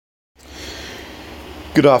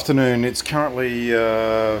Good afternoon. It's currently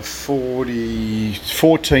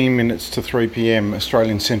 14 minutes to 3 p.m.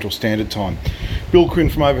 Australian Central Standard Time. Bill Quinn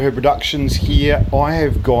from Overhead Productions here. I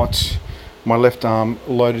have got my left arm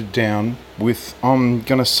loaded down with, I'm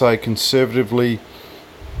going to say conservatively,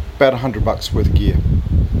 about $100 worth of gear.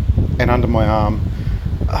 And under my arm,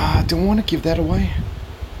 do I want to give that away?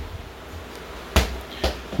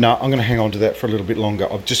 No, I'm going to hang on to that for a little bit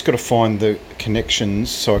longer. I've just got to find the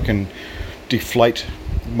connections so I can deflate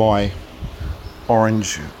my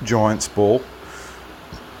orange Giants ball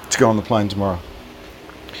to go on the plane tomorrow.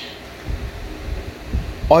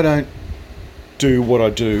 I don't do what I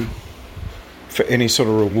do for any sort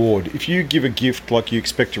of reward. If you give a gift like you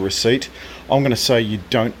expect a receipt, I'm going to say you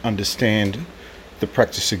don't understand the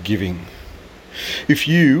practice of giving. If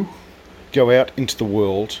you go out into the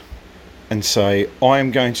world and say, I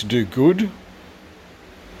am going to do good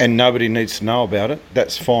and nobody needs to know about it,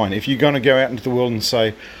 that's fine. If you're going to go out into the world and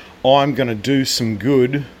say, I'm going to do some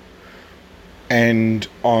good and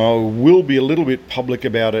I will be a little bit public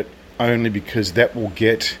about it only because that will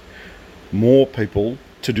get more people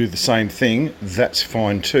to do the same thing, that's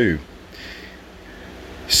fine too.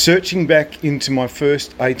 Searching back into my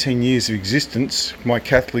first 18 years of existence, my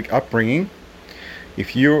Catholic upbringing,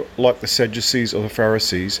 if you're like the Sadducees or the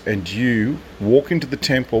Pharisees and you walk into the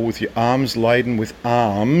temple with your arms laden with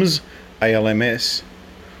alms, ALMS,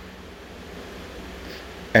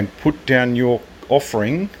 and put down your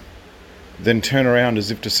offering, then turn around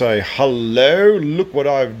as if to say, hello, look what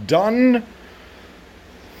I've done.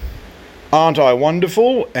 Aren't I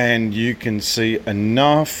wonderful? And you can see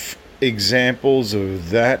enough examples of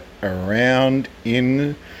that around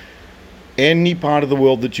in any part of the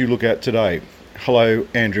world that you look at today. Hello,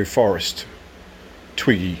 Andrew Forrest.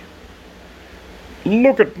 Twiggy.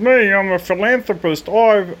 Look at me, I'm a philanthropist.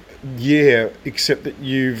 Yeah, except that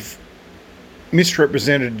you've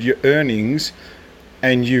misrepresented your earnings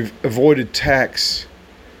and you've avoided tax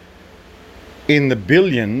in the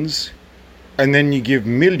billions, and then you give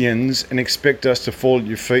millions and expect us to fall at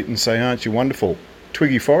your feet and say, aren't you wonderful?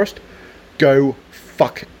 Twiggy Forrest, go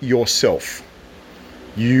fuck yourself.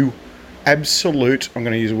 You absolute, I'm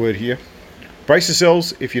going to use a word here, brace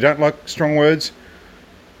yourselves if you don't like strong words.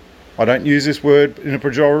 I don't use this word in a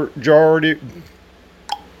pejorative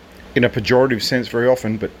sense very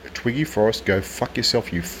often, but Twiggy Forrest, go fuck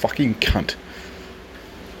yourself, you fucking cunt.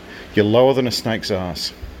 You're lower than a snake's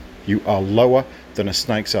ass. You are lower than a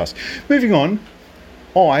snake's ass. Moving on,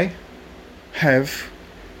 I have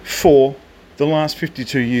for the last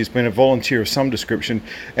 52 years been a volunteer of some description,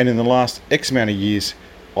 and in the last X amount of years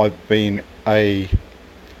I've been a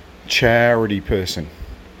charity person,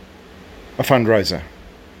 a fundraiser.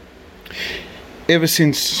 Ever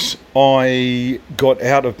since I got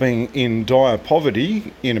out of being in dire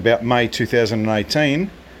poverty in about May 2018,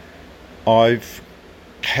 I've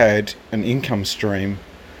had an income stream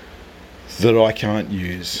that I can't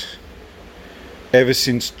use. Ever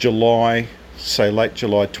since July, say late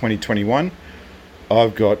July 2021,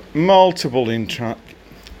 I've got multiple income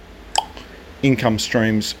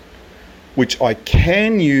streams which I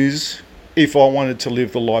can use if I wanted to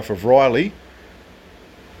live the life of Riley,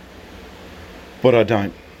 but I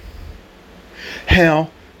don't. How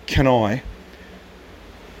can I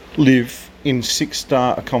live in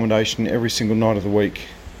 6-star accommodation every single night of the week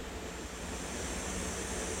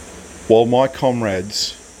while my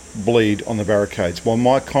comrades bleed on the barricades, while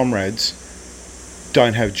my comrades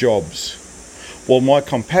don't have jobs, while my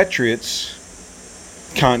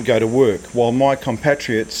compatriots can't go to work, while my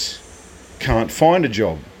compatriots can't find a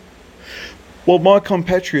job? Well, my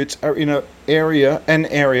compatriots are in an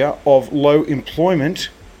area of low employment,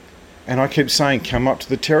 and I keep saying come up to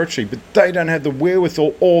the territory, but they don't have the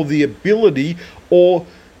wherewithal or the ability or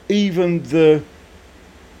even the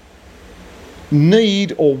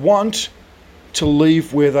need or want to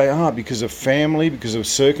leave where they are because of family, because of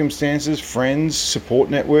circumstances, friends, support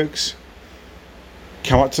networks.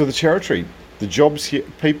 Come up to the territory. The jobs here,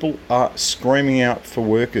 people are screaming out for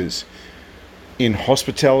workers in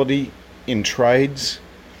hospitality, in trades,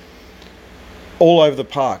 all over the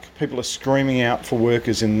park. People are screaming out for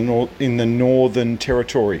workers in the Northern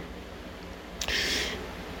Territory.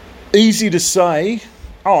 Easy to say,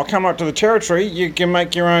 oh, come up to the territory, you can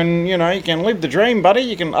make your own, you can live the dream, buddy.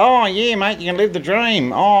 You can, oh yeah, mate, you can live the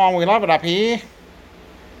dream. Oh, we love it up here.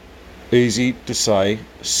 Easy to say,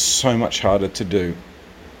 so much harder to do.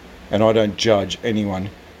 And I don't judge anyone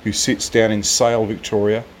who sits down in Sale,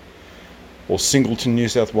 Victoria, or Singleton, New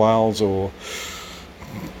South Wales, or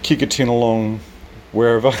Kickatinalong,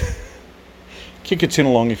 wherever.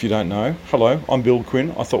 Kickatinalong, if you don't know. Hello, I'm Bill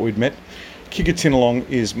Quinn. I thought we'd met. Kickatinalong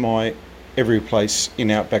is my every place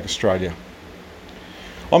in outback Australia.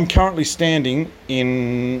 I'm currently standing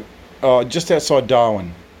in just outside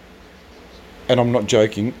Darwin, and I'm not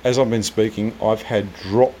joking. As I've been speaking, I've had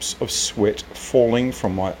drops of sweat falling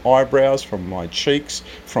from my eyebrows, from my cheeks,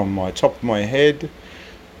 from my top of my head.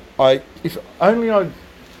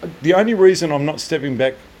 The only reason I'm not stepping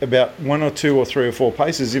back about 1 or 2 or 3 or 4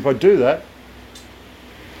 paces, if I do that,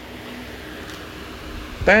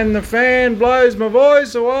 then the fan blows my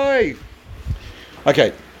voice away.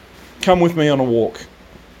 Okay, come with me on a walk.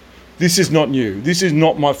 This is not new. This is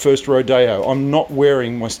not my first rodeo. I'm not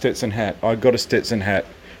wearing my Stetson hat. I got a Stetson hat.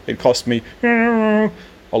 It cost me a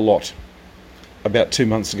lot about 2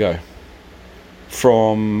 months ago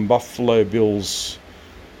from Buffalo Bills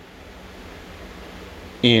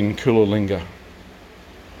in Coolalinga.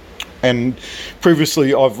 And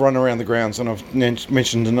previously I've run around the grounds and I've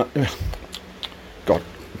mentioned... God,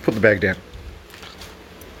 put the bag down.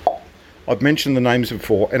 I've mentioned the names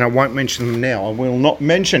before and I won't mention them now. I will not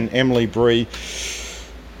mention Emily, Bree,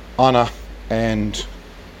 Anna and...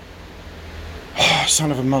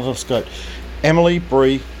 son of a mother's goat. Emily,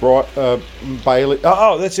 Bree, Bailey...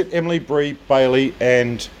 Oh, that's it. Emily, Bree, Bailey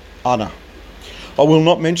and Anna. I will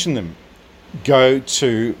not mention them. Go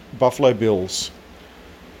to Buffalo Bills,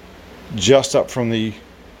 just up from the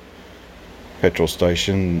petrol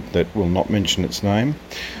station that will not mention its name,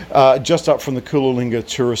 just up from the Coolalinga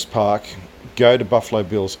Tourist Park. Go to Buffalo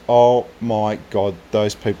Bills. Oh my God,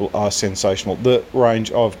 those people are sensational. The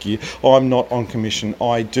range of gear. I'm not on commission.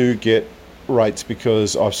 I do get rates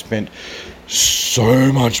because I've spent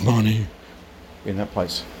so much money in that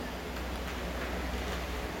place.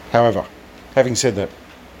 However, having said that,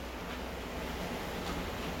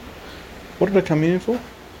 what did I come in for?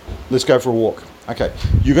 Let's go for a walk. Okay,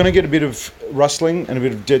 you're going to get a bit of rustling and a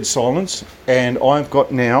bit of dead silence, and I've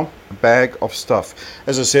got now a bag of stuff.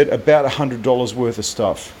 As I said, about $100 worth of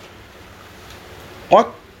stuff.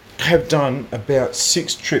 I have done about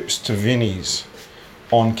 6 trips to Vinnie's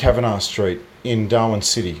on Kavanagh Street in Darwin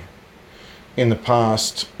City in the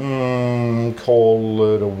past,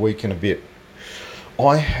 call it a week and a bit.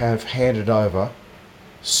 I have handed over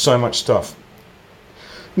so much stuff.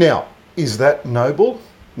 Now, is that noble?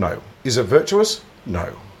 No. Is it virtuous?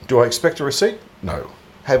 No. Do I expect a receipt? No.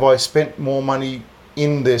 Have I spent more money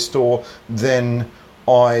in their store than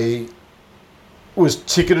I was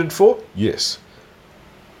ticketed for? Yes.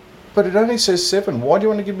 But it only says 7. Why do you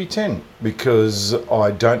want to give me 10? Because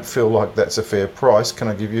I don't feel like that's a fair price. Can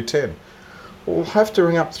I give you 10? Well, I'll have to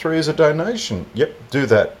ring up 3 as a donation. Yep, do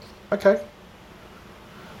that. Okay.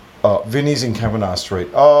 Vinnie's in Kavanagh Street.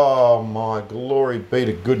 Oh my glory be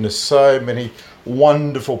to goodness. So many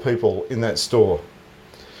wonderful people in that store.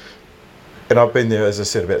 And I've been there, as I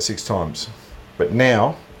said, about 6 times. But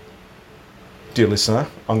now, dear listener,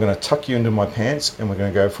 I'm going to tuck you into my pants and we're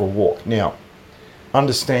going to go for a walk. Now,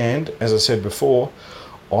 understand, as I said before,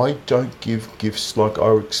 I don't give gifts like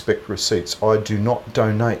I expect receipts. I do not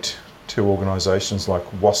donate to organisations like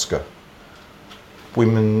WASCA,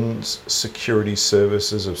 Women's Security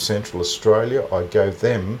Services of Central Australia. I gave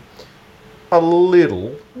them a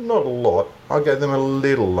little, not a lot, I gave them a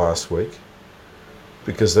little last week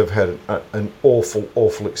because they've had an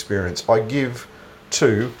awful experience. I give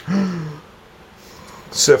to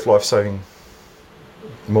Surf Life Saving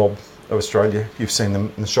Mob of Australia. You've seen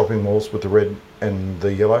them in the shopping malls with the red and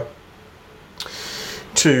the yellow.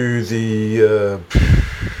 To the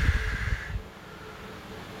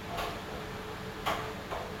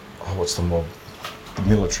what's the mob? The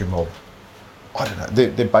military mob. I don't know.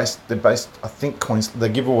 They're based. I think Queensland. They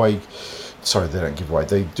give away. Sorry, they don't give away.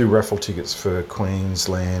 They do raffle tickets for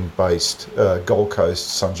Queensland-based Gold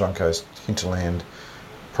Coast, Sunshine Coast, hinterland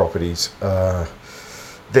properties.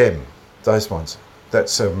 Those ones.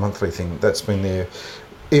 That's a monthly thing. That's been there.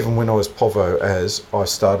 Even when I was Povo, as I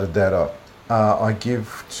started that up, I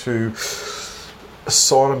give to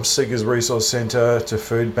Asylum Seekers Resource Centre, to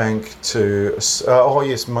Food Bank, to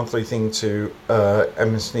monthly thing to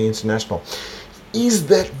Amnesty International. Is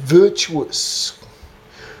that virtuous?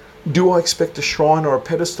 Do I expect a shrine or a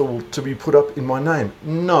pedestal to be put up in my name?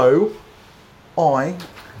 No. I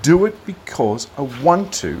do it because I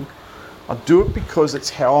want to. I do it because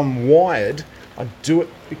it's how I'm wired. I do it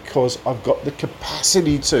because I've got the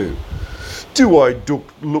capacity to. Do I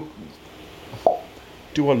look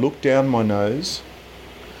down my nose?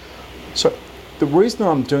 So the reason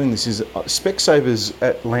I'm doing this is Specsavers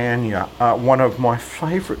at Leanya are one of my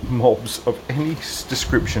favourite mobs of any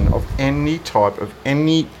description, of any type, of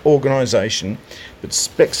any organisation. But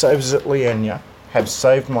Specsavers at Leanya have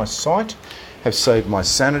saved my sight, have saved my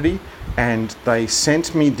sanity, and they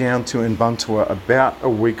sent me down to Ubuntu about a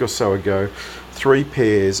week or so ago 3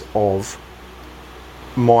 pairs of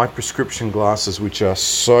my prescription glasses, which are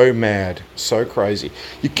so mad, so crazy.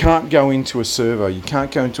 You can't go into a servo, you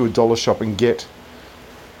can't go into a dollar shop and get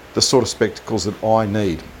the sort of spectacles that I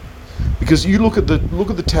need, because you look at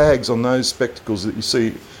the tags on those spectacles that you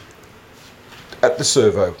see at the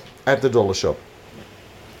servo, at the dollar shop,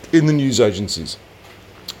 in the news agencies.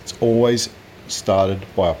 It's always started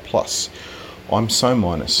by a plus. I'm so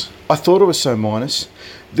minus. I thought I was so minus.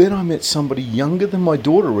 Then I met somebody younger than my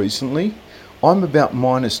daughter recently. I'm about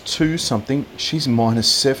 -2 something. She's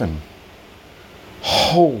 -7.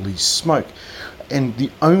 Holy smoke. And the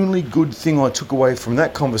only good thing I took away from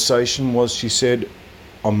that conversation was she said,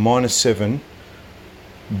 I'm -7,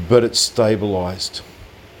 but it's stabilised.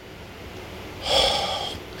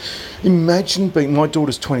 Imagine being, my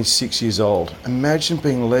daughter's 26 years old. Imagine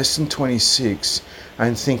being less than 26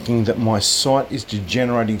 and thinking that my sight is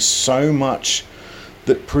degenerating so much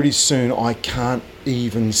that pretty soon I can't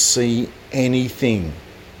even see anything.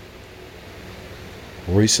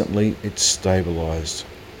 Recently, it's stabilised.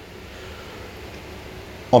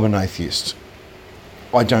 I'm an atheist.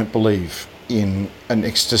 I don't believe in an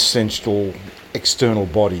existential external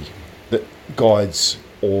body that guides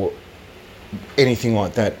or anything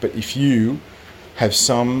like that. But if you have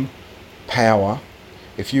some power,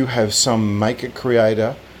 if you have some maker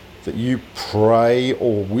creator that you pray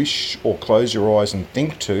or wish or close your eyes and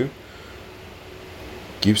think to,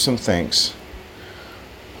 give some thanks.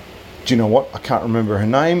 Do you know what? I can't remember her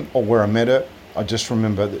name or where I met her. I just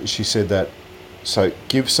remember that she said that. So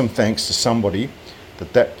give some thanks to somebody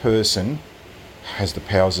that person has the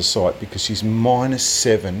powers of sight, because she's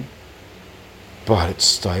 -7, but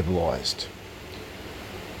it's stabilised.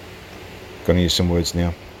 Gonna use some words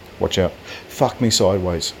now. Watch out. Fuck me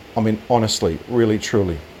sideways. I mean, honestly, really,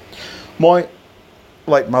 truly. My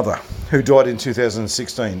late mother, who died in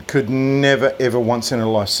 2016, could never, ever once in her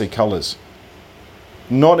life see colours.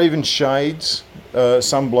 Not even shades.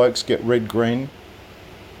 Some blokes get red, green,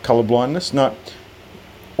 colour blindness. No.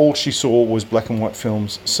 All she saw was black and white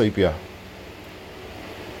films, sepia.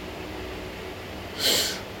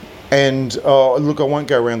 And look, I won't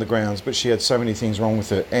go around the grounds, but she had so many things wrong with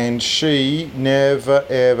her. And she never,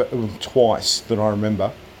 ever, twice that I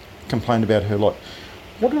remember, complained about her lot.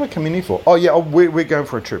 What did I come in here for? Oh, yeah, we're going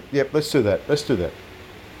for a trip. Yep, let's do that. Let's do that.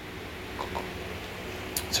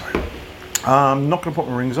 Sorry. I'm not going to put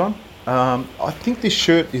my rings on. I think this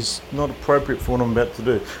shirt is not appropriate for what I'm about to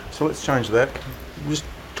do. So let's change that. Just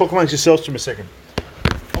talk amongst yourselves for a second.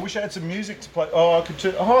 I wish I had some music to play. Oh, I could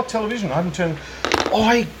turn. Oh, television. I haven't turned.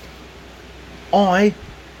 I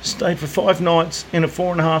stayed for 5 nights in a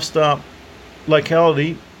 4.5-star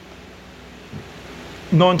locality,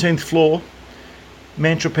 19th floor,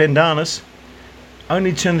 Mantra Pandanus.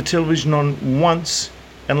 Only turned the television on once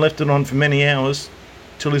and left it on for many hours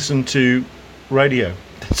to listen to radio.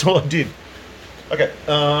 That's all I did. Okay,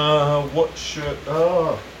 what shirt?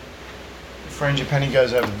 Oh, frangipani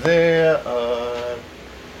goes over there.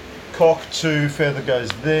 Cockatoo feather goes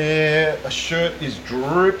there. A shirt is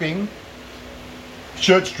dripping.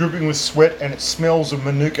 Shirt's dripping with sweat and it smells of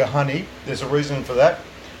Manuka honey. There's a reason for that.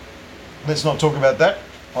 Let's not talk about that.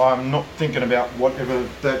 I'm not thinking about whatever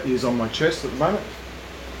that is on my chest at the moment.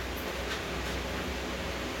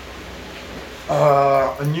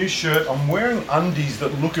 A new shirt. I'm wearing undies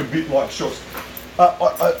that look a bit like shorts.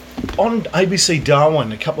 On ABC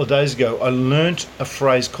Darwin a couple of days ago, I learnt a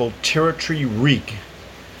phrase called territory rig.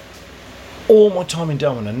 All my time in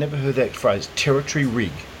Darwin, I never heard that phrase, territory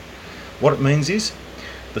rig. What it means is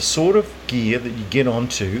the sort of gear that you get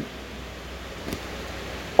onto,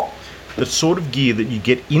 the sort of gear that you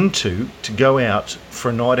get into to go out for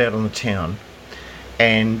a night out on the town.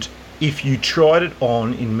 And if you tried it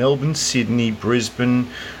on in Melbourne, Sydney, Brisbane,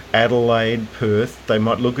 Adelaide, Perth, they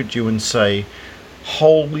might look at you and say,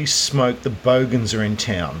 holy smoke, the bogans are in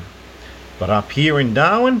town. But up here in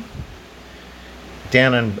Darwin,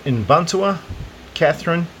 down in Buntua,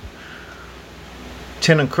 Catherine,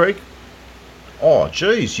 Tennant Creek, oh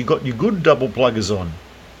geez, you got your good double pluggers on.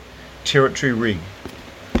 Territory rig.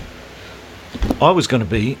 I was going to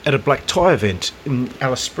be at a black tie event in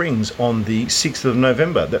Alice Springs on the 6th of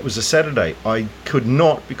November. That was a Saturday. I could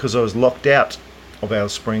not because I was locked out of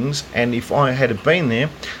Alice Springs, and if I had been there,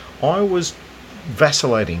 I was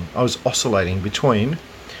vacillating. I was oscillating between,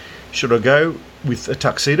 should I go with a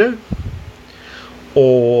tuxedo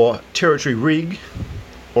or territory rig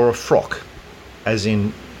or a frock, as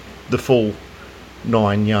in the full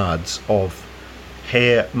 9 yards of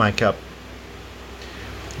hair, makeup,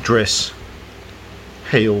 dress,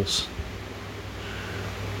 heels,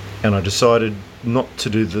 and I decided not to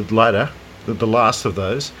do the latter, the last of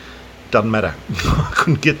those. Doesn't matter. I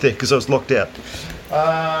couldn't get there because I was locked out.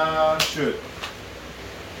 Shirt.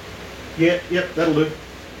 Yeah, yep, that'll do.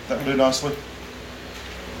 That'll do nicely.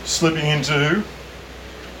 Slipping into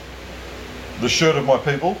the shirt of my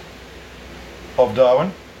people of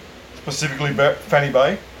Darwin, specifically Fanny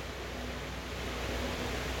Bay.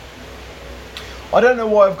 I don't know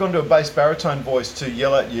why I've gone to a bass baritone voice to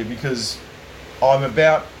yell at you, because I'm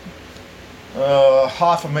about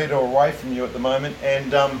half a metre away from you at the moment,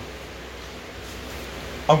 and I'm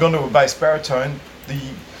going to a bass baritone. The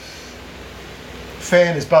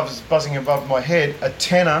fan is buzzing above my head. A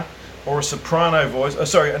tenor or a soprano voice,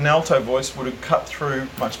 an alto voice would have cut through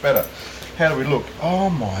much better. How do we look? Oh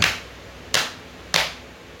my.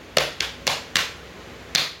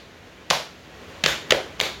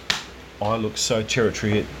 I look so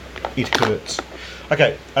territory, it hurts.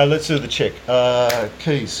 Okay, let's do the check.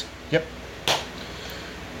 Keys, yep.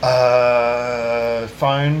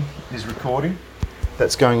 Phone is recording.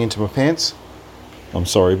 That's going into my pants. I'm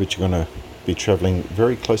sorry, but you're going to be travelling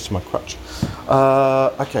very close to my crutch.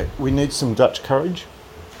 Okay, we need some Dutch courage.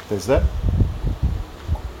 There's that.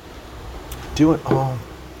 I'm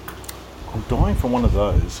dying for one of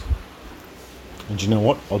those. And you know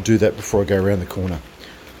what? I'll do that before I go around the corner.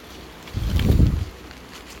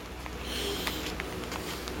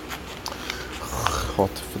 Hot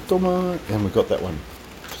for Doma, and we've got that one.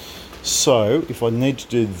 So if I need to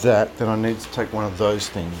do that, then I need to take one of those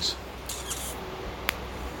things.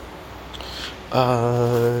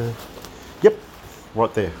 Yep,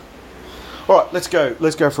 right there. All right, let's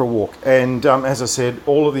go for a walk. And as I said,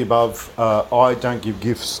 all of the above. I don't give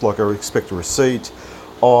gifts like I expect a receipt.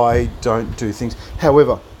 I don't do things.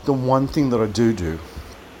 However, the one thing that I do. The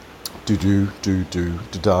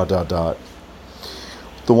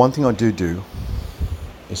one thing I do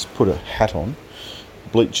is put a hat on.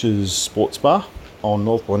 Bleachers Sports Bar on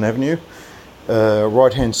Northbourne Avenue.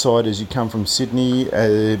 Right hand side as you come from Sydney,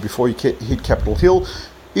 before you hit Capitol Hill.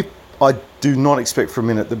 I do not expect for a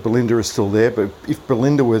minute that Belinda is still there, but if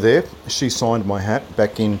Belinda were there, she signed my hat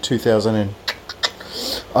back in 2000 and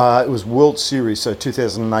it was World Series, so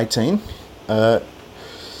 2018.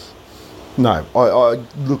 No, I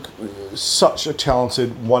look, such a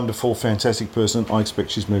talented, wonderful, fantastic person. I expect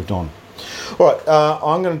she's moved on. All right,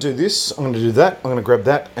 I'm going to do this. I'm going to do that. I'm going to grab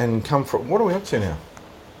that and come for. What are we up to now?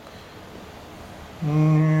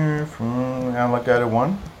 I'll let go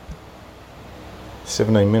to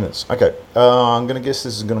 17 minutes. Okay, I'm going to guess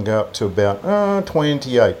this is going to go up to about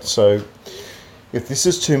 28. So if this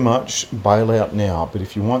is too much, bail out now. But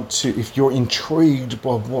if you want to, if you're intrigued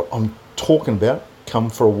by what I'm talking about, come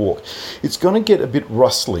for a walk. It's going to get a bit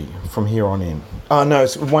rustly from here on in. No,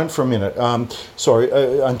 it won't for a minute.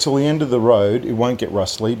 Until the end of the road, it won't get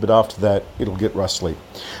rustly, but after that, it'll get rustly.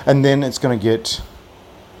 And then it's going to get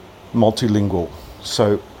multilingual.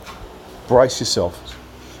 So brace yourself.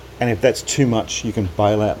 And if that's too much, you can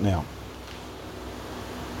bail out now.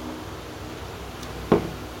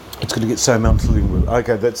 It's going to get so multilingual.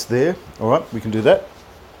 Okay, that's there. All right, we can do that.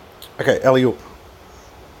 Okay, alley-oop.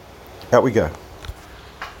 Out we go.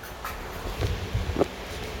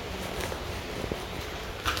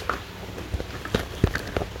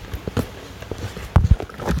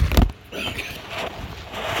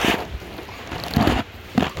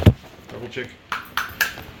 Double check.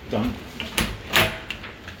 Done.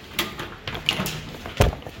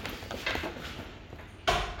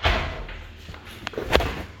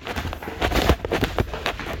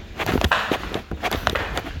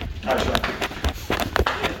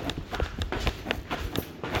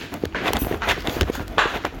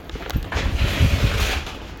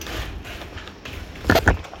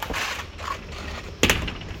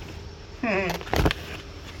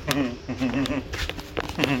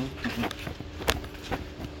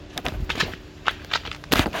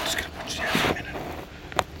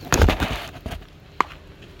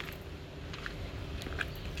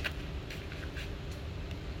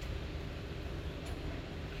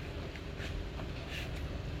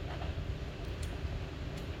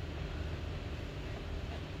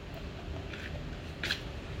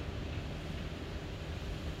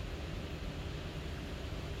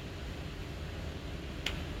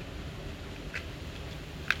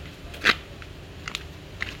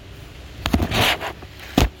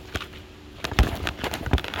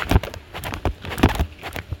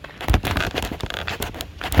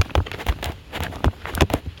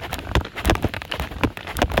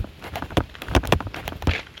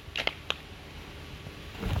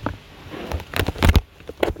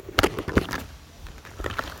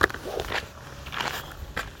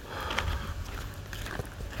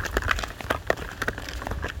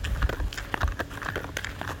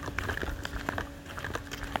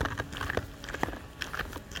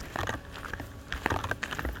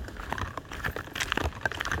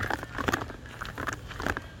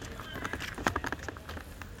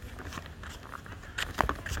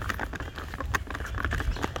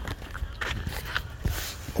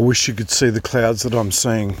 I wish you could see the clouds that I'm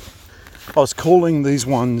seeing. I was calling these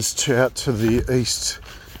ones out to the east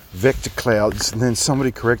vector clouds, and then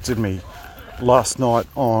somebody corrected me last night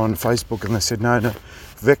on Facebook and they said no,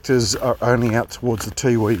 vectors are only out towards the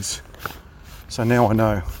Tiwis. So now I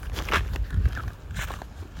know.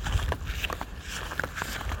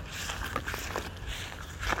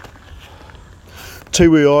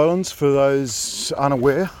 Tiwi Islands, for those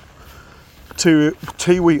unaware,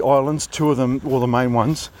 Tiwi Islands, two of them, well the main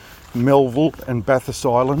ones, Melville and Bathurst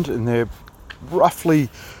Island, and they're roughly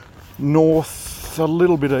north, a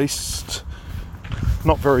little bit east,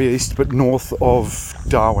 not very east, but north of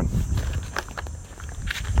Darwin.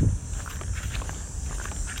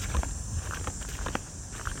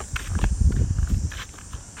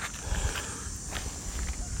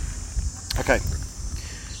 Okay,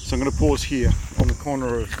 so I'm going to pause here on the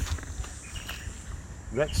corner of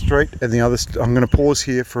that street and the other. I'm going to pause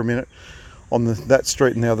here for a minute on that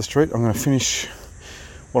street and the other street. I'm going to finish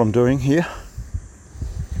what I'm doing here.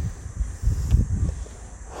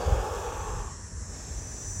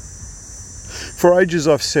 For ages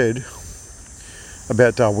I've said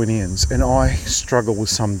about Darwinians, and I struggle with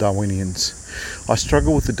some Darwinians. I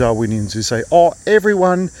struggle with the Darwinians who say, oh,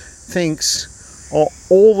 everyone thinks, oh,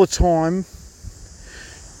 all the time,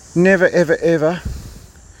 never, ever, ever.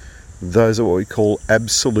 Those are what we call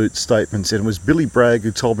absolute statements. And it was Billy Bragg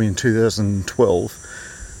who told me in 2012,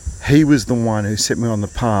 he was the one who set me on the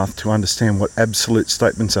path to understand what absolute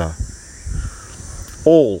statements are.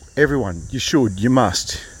 All, everyone, you should, you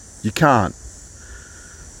must, you can't.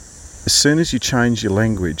 As soon as you change your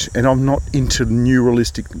language, and I'm not into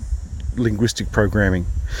neuralistic linguistic programming,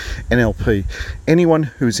 NLP. Anyone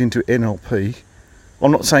who's into NLP,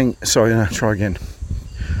 I'm not saying, sorry, no, try again.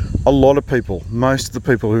 A lot of people, most of the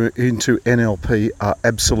people who are into NLP are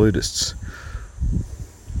absolutists.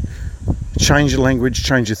 Change your language,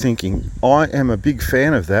 change your thinking. I am a big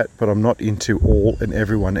fan of that, but I'm not into all and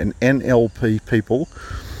everyone. And NLP people,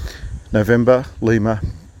 November, Lima,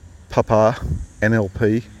 Papa,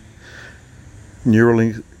 NLP,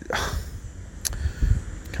 Neuralink,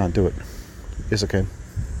 can't do it. Yes, I can.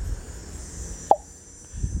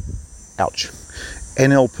 Ouch.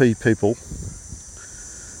 NLP people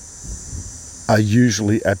are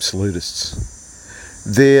usually absolutists.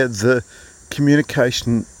 They're the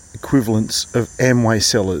communication equivalents of Amway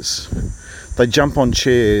sellers. They jump on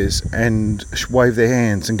chairs and wave their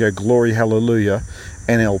hands and go, glory, hallelujah,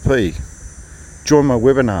 NLP. Join my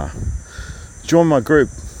webinar. Join my group.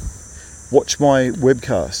 Watch my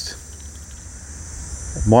webcast.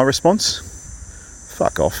 My response?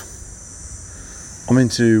 Fuck off. I'm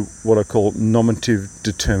into what I call nominative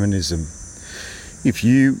determinism. If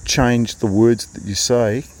you change the words that you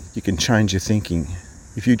say, you can change your thinking.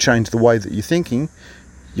 If you change the way that you're thinking,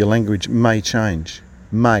 your language may change.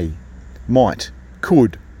 May, might,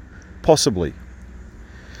 could, possibly.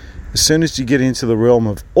 As soon as you get into the realm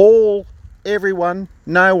of all, everyone,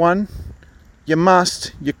 no one, you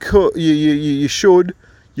must, you could, you should,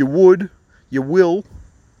 you would, you will,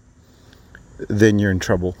 then you're in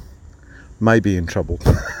trouble. Maybe in trouble.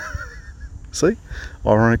 See?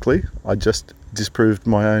 Ironically, I just disproved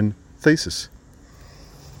my own thesis.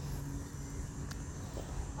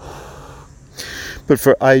 But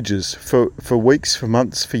for ages, for weeks, for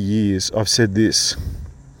months, for years, I've said this.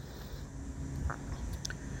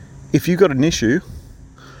 If you've got an issue,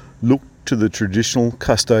 look to the traditional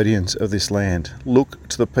custodians of this land. Look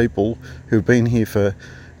to the people who've been here for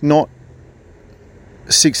not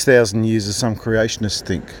 6,000 years as some creationists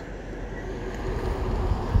think.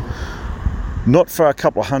 Not for a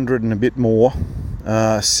couple of hundred and a bit more,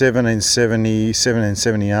 1770,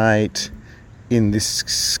 1778, in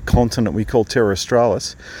this continent we call Terra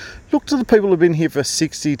Australis. Look to the people who've been here for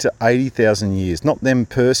 60 to 80,000 years. Not them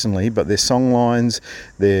personally, but their song lines,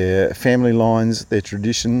 their family lines, their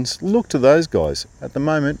traditions. Look to those guys. At the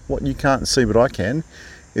moment, what you can't see but I can,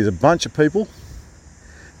 is a bunch of people,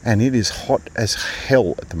 and it is hot as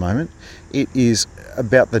hell at the moment. It is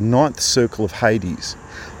about the 9th circle of Hades.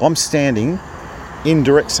 I'm standing in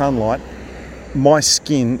direct sunlight. My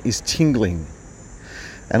skin is tingling.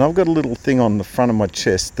 And I've got a little thing on the front of my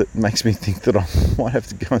chest that makes me think that I might have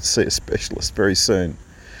to go and see a specialist very soon.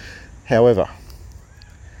 However,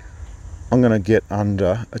 I'm going to get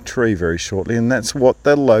under a tree very shortly, and that's what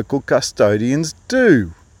the local custodians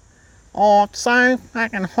do. Oh, it's so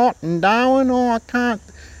fucking hot in Darwin, oh, I can't.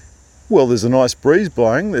 Well, there's a nice breeze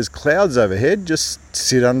blowing, there's clouds overhead, just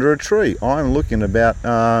sit under a tree. I'm looking about,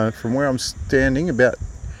 from where I'm standing, about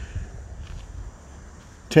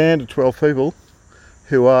 10 to 12 people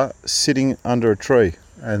who are sitting under a tree,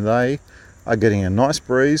 and they are getting a nice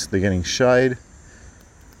breeze, they're getting shade.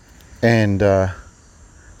 And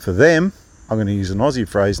for them, I'm going to use an Aussie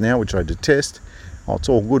phrase now, which I detest. Oh, it's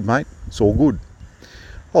all good, mate. It's all good.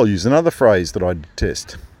 I'll use another phrase that I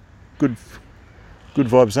detest. Good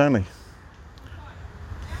vibes only.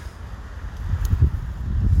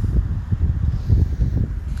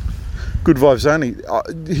 Good vibes only.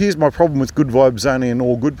 Here's my problem with good vibes only and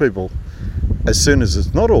all good people. As soon as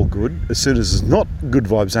it's not all good, as soon as it's not good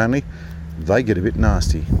vibes only, they get a bit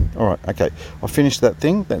nasty. All right, okay. I finished that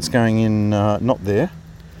thing. That's going in, not there.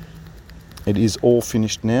 It is all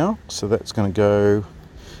finished now, so that's going to go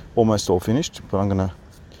almost all finished. But I'm going to,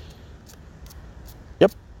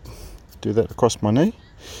 yep, do that across my knee.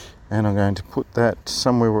 And I'm going to put that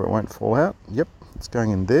somewhere where it won't fall out. Yep, it's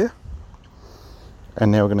going in there.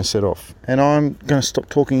 And now we're going to set off. And I'm going to stop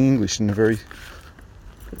talking English in a very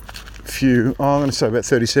few, I'm going to say about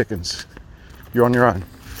 30 seconds. You're on your own.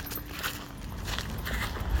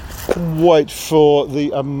 Wait for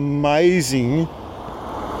the amazing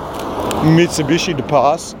Mitsubishi to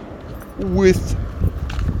pass with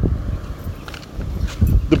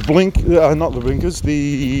the not the blinkers,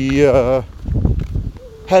 the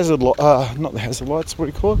hazard light, not the hazard lights, what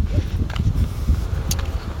do you call it?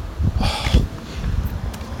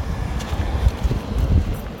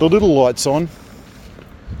 The little lights on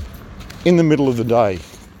in the middle of the day.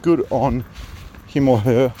 Good on him or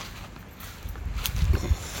her.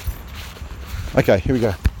 Okay, here we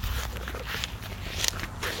go.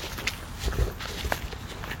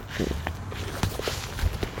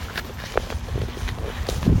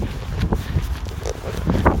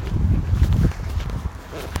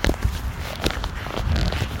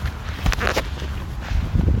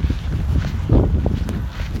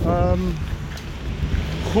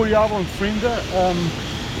 Goedenavond vrienden.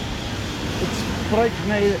 Ik spreek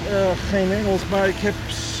geen Engels, maar ik heb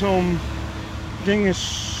zo'n dingen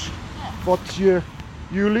wat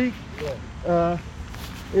jullie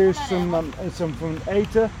is some van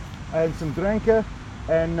eten en some drinken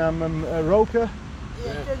en roken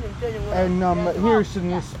en hier is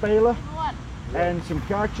een speler en some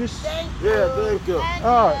kaartjes. Ja, dank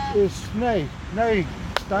je. Nee,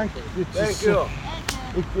 dank je. Dank je.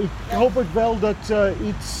 Ik hoop het wel dat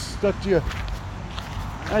iets dat je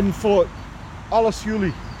en voor alles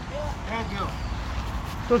jullie. Dank je.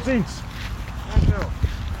 Tot ziens. Dank je.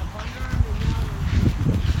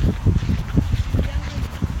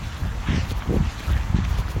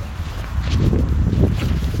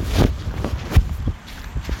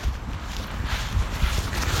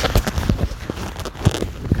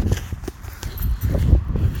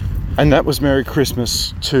 And that was Merry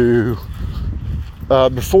Christmas to,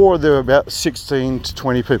 before there were about 16 to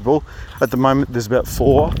 20 people. At the moment there's about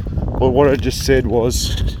 4. But what I just said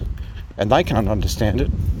was, and they can't understand it,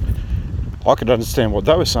 I could understand what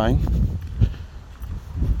they were saying.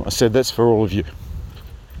 I said, that's for all of you.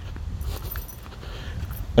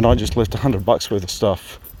 And I just left $100 worth of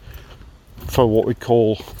stuff for what we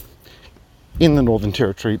call, in the Northern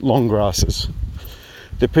Territory, long grasses.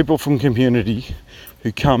 They're people from community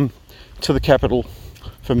who come to the capital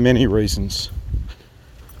for many reasons.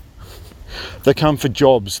 They come for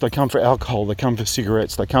jobs, they come for alcohol, they come for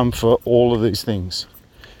cigarettes, they come for all of these things.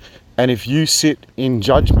 And if you sit in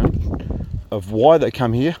judgment of why they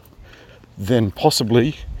come here, then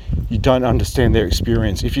possibly you don't understand their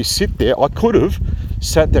experience. If you sit there, I could have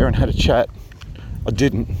sat there and had a chat. I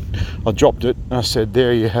didn't. I dropped it and I said,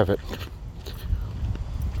 there you have it.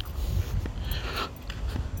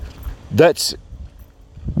 That's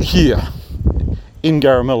here in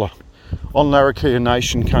Garamilla on Larrakia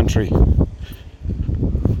Nation country.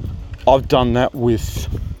 I've done that with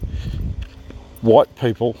white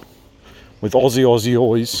people, with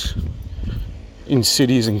Aussies in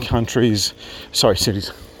cities and countries,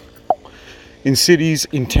 in cities,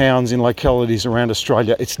 in towns, in localities around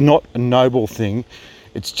Australia. It's not a noble thing.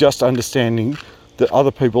 It's just understanding that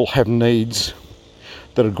other people have needs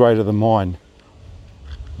that are greater than mine.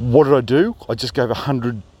 What did I do? I just gave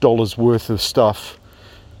 $100 worth of stuff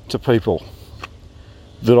to people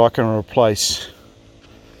that I can replace.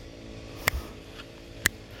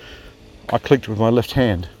 I clicked with my left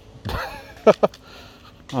hand.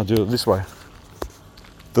 I'll do it this way.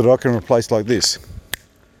 That I can replace like this.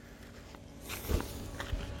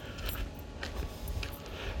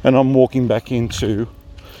 And I'm walking back into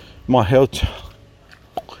my hotel.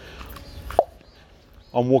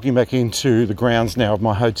 I'm walking back into the grounds now of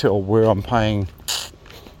my hotel where I'm paying,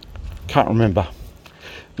 can't remember,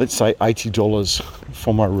 let's say $80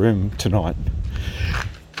 for my room tonight.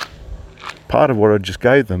 Part of what I just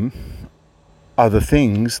gave them are the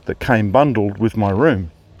things that came bundled with my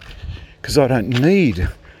room, because I don't need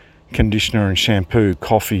conditioner and shampoo,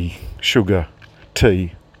 coffee, sugar,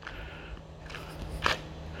 tea.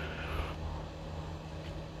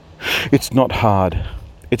 It's not hard.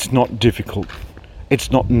 It's not difficult.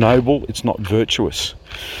 It's not noble. It's not virtuous.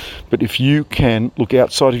 But if you can look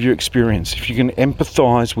outside of your experience, if you can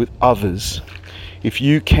empathise with others, if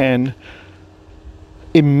you can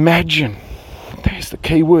imagine, there's the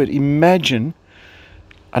key word, imagine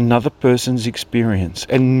another person's experience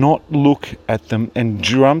and not look at them and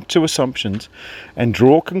jump to assumptions and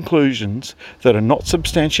draw conclusions that are not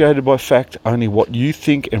substantiated by fact, only what you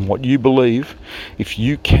think and what you believe. If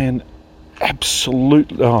you can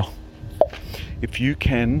if you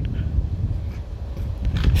can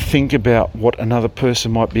think about what another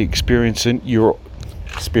person might be experiencing,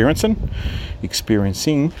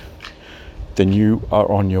 then you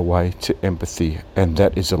are on your way to empathy, and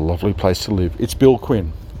that is a lovely place to live. It's Bill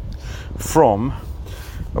Quinn from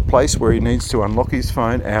a place where he needs to unlock his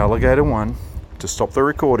phone, Alligator 1, to stop the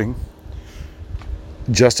recording,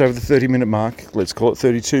 just over the 30-minute mark. Let's call it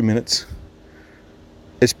 32 minutes.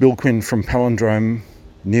 It's Bill Quinn from Palindrome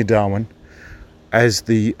near Darwin as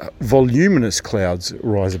the voluminous clouds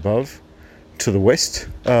rise above to the west,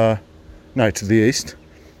 to the east.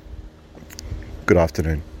 Good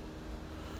afternoon.